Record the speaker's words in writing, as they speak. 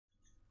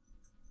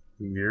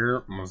Yeah,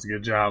 what's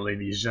good job,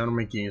 ladies and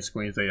gentlemen, kings,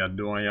 queens, how y'all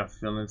doing? Y'all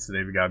feeling?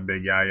 Today we got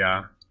big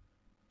Yaya,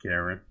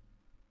 Karen.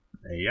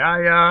 Hey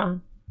Yaya,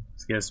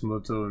 let's get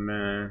smooth to it,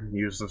 man.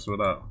 Useless, what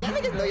up? Y'all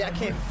niggas know y'all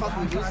can't fuck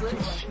with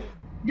useless.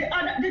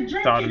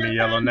 Talk to me,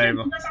 yellow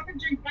neighbor. You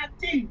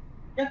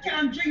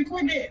can't drink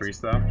with it.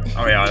 Freestyle?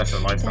 Oh yeah, that's a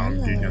lifestyle I'm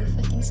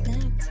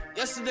geeking.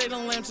 Yesterday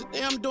done lamb,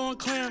 today I'm doing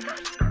clearing.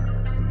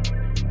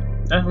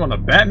 That's one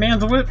of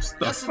Batman's whips?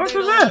 The fuck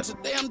is that?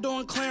 Today I'm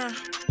doing clearing.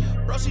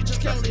 Bro, she just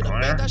can't leave the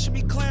bank, that should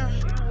be clearing.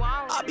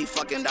 I be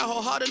fucking that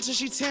whole hard until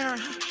she tearing.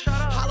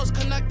 Hollows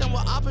connecting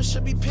with oppas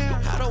should be pairing.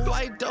 Had a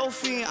white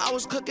dolphin, I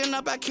was cooking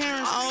up at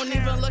Karen's. I don't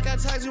even look at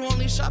tags, you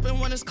only shopping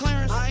when it's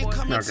clearance. I ain't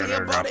coming to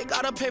your body,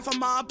 gotta pay for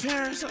my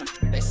appearance.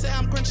 They say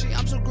I'm grinchy,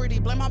 I'm too greedy,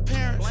 blame my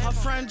parents. My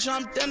friend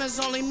jumped in, it's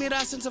only me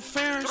that's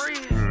interference.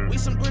 We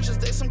some grinches,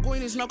 they some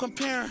greenies, no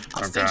comparing.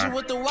 I'm stingy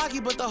with the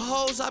wacky, but the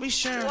hoes I be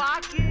sharing. I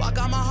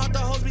got my heart, the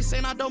hoes be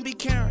saying I don't be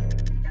caring.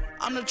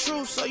 I'm the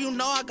truth, so you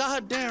know I got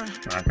her daring.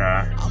 Okay.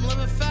 I'm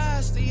living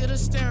fast, the year the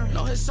staring.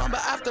 Know his song, but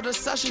after the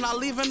session, I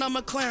leave in a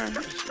McLaren.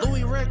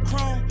 Louis Rick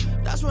Chrome,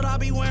 that's what I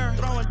be wearing.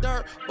 Throwing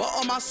dirt, but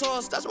on my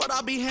sauce, that's what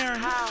I be hearing.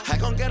 Heck,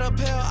 gon' get a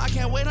pill, I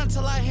can't wait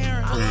until I hear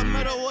it. Pull up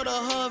middle with a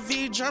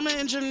𝐓𝐈𝐌, German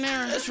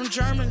engineering. It's from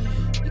Germany.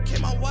 It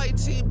came out white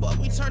tea, but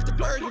we turned to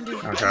burgundy.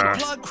 Okay.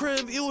 Plug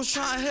crib, you was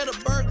trying to hit a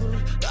burglary.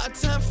 Got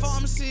 10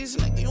 pharmacies,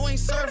 nigga, you ain't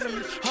serving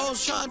me.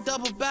 Hoes trying to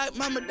double back,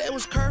 remember they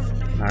was curving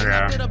me. Okay.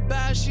 I did a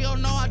bad, she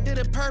don't know I did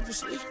it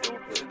purposely.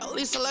 At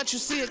least I let you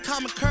see it,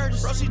 common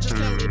courtesy. Bro, she just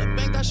can't leave the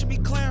bank, that should be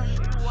clearing.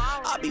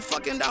 I be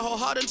fucking that whole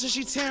hard until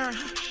she tearing.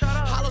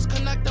 Hollows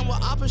connecting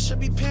with oppas should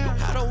be pairing.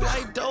 Had a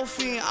white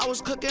dolphin, I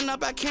was cooking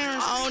up at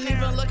Karen's. I don't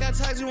even look at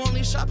tags, you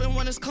only shopping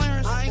when it's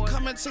clearance. I ain't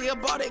coming to your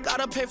body,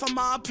 gotta pay for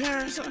my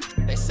appearance.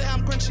 They say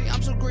I'm grinchy,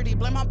 I'm too greedy,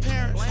 blame my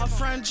parents. My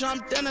friend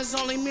jumped in, it's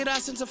only me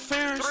that's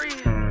interference.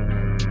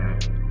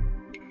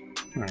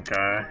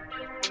 Okay.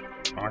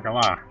 I'm not gonna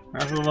lie,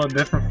 that's a little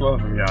different flow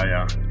from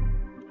Yaya.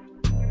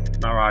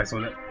 Alright, so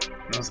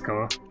that's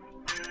cool.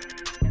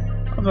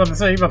 I was about to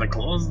say, you about to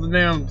close the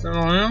damn thing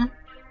on him?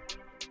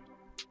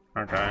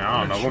 Okay,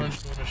 I don't know. What?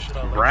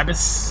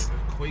 Brabus?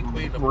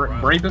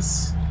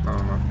 Brabus? I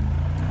don't know.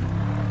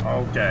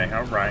 Okay,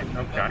 alright,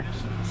 okay.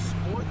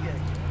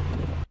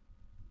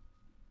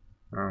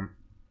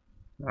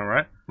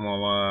 Alright,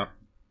 well,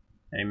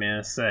 amen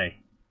to say.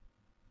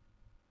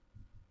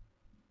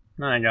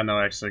 I ain't got no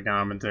extra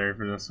commentary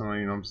for this one,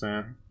 you know what I'm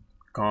saying?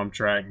 Calm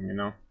track, you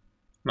know?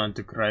 Not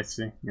too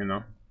crazy, you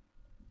know?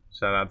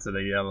 Shout out to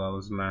the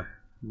yellows, man.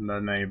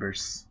 The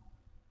neighbors.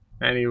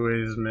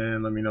 Anyways,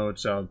 man, let me know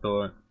what y'all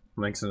thought.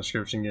 Links in the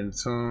description, get in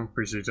tune.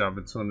 Appreciate y'all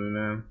for tuning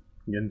in.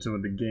 Get in tune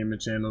with the gaming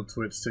channel,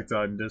 Twitch,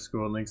 TikTok,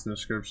 Discord, links in the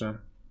description.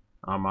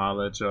 I'ma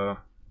let y'all.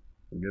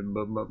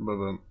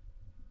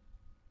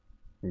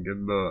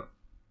 Goodbye.